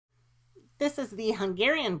This is the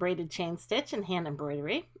Hungarian braided chain stitch in hand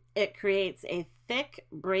embroidery. It creates a thick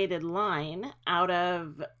braided line out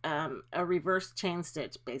of a reverse chain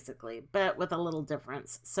stitch basically, but with a little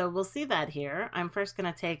difference. So we'll see that here. I'm first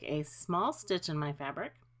going to take a small stitch in my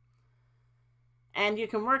fabric. And you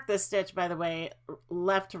can work this stitch, by the way,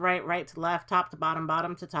 left to right, right to left, top to bottom,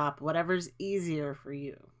 bottom to top, whatever's easier for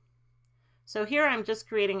you. So here I'm just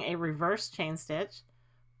creating a reverse chain stitch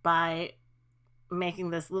by making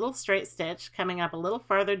this little straight stitch, coming up a little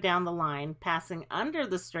farther down the line, passing under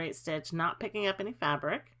the straight stitch, not picking up any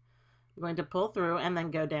fabric. I'm going to pull through and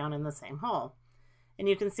then go down in the same hole. And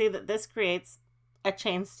you can see that this creates a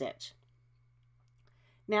chain stitch.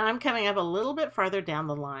 Now I'm coming up a little bit farther down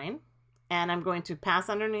the line, and I'm going to pass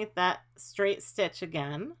underneath that straight stitch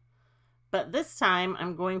again, but this time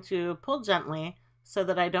I'm going to pull gently so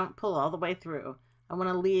that I don't pull all the way through. I want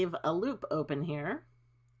to leave a loop open here.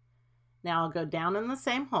 Now I'll go down in the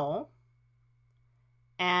same hole,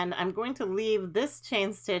 and I'm going to leave this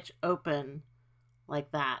chain stitch open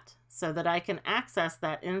like that so that I can access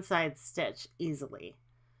that inside stitch easily.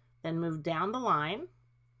 Then move down the line,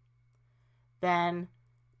 then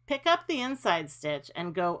pick up the inside stitch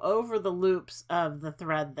and go over the loops of the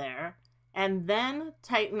thread there, and then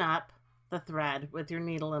tighten up the thread with your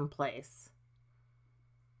needle in place.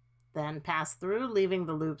 Then pass through, leaving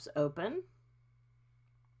the loops open.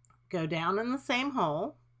 Go down in the same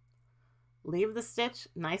hole, leave the stitch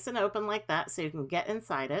nice and open like that so you can get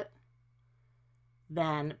inside it.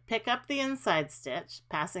 Then pick up the inside stitch,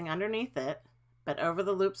 passing underneath it, but over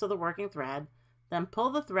the loops of the working thread. Then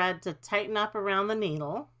pull the thread to tighten up around the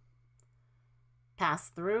needle. Pass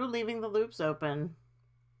through, leaving the loops open.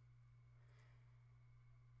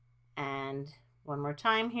 And one more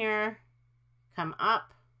time here, come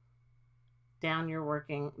up, down your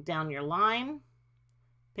line,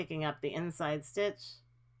 picking up the inside stitch,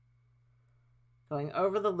 going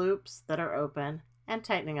over the loops that are open, and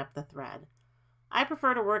tightening up the thread. I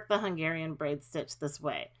prefer to work the Hungarian braid stitch this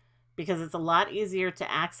way because it's a lot easier to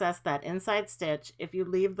access that inside stitch if you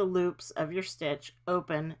leave the loops of your stitch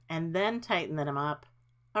open and then tighten them up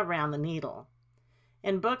around the needle.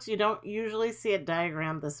 In books, you don't usually see it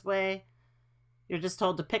diagrammed this way. You're just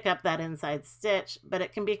told to pick up that inside stitch, but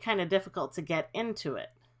it can be kind of difficult to get into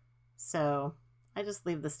it. So I just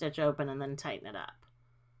leave the stitch open and then tighten it up.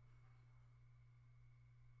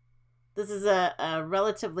 This is a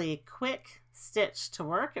relatively quick stitch to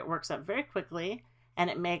work. It works up very quickly, and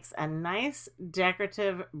it makes a nice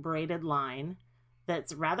decorative braided line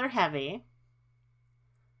that's rather heavy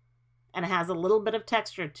and has a little bit of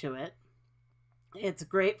texture to it. It's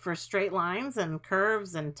great for straight lines and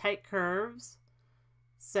curves and tight curves.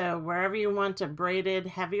 So wherever you want a braided,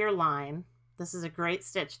 heavier line, this is a great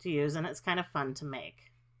stitch to use, and it's kind of fun to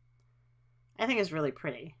make. I think it's really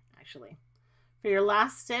pretty, actually. For your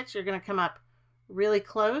last stitch, you're going to come up really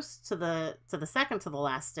close to the second to the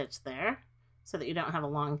last stitch there, so that you don't have a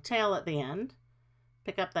long tail at the end.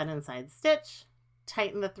 Pick up that inside stitch,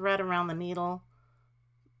 tighten the thread around the needle,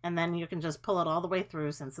 and then you can just pull it all the way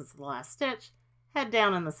through since it's the last stitch. Head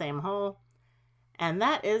down in the same hole, and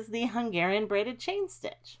that is the Hungarian braided chain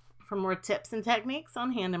stitch. For more tips and techniques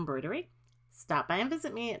on hand embroidery, stop by and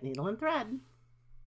visit me at Needle and Thread.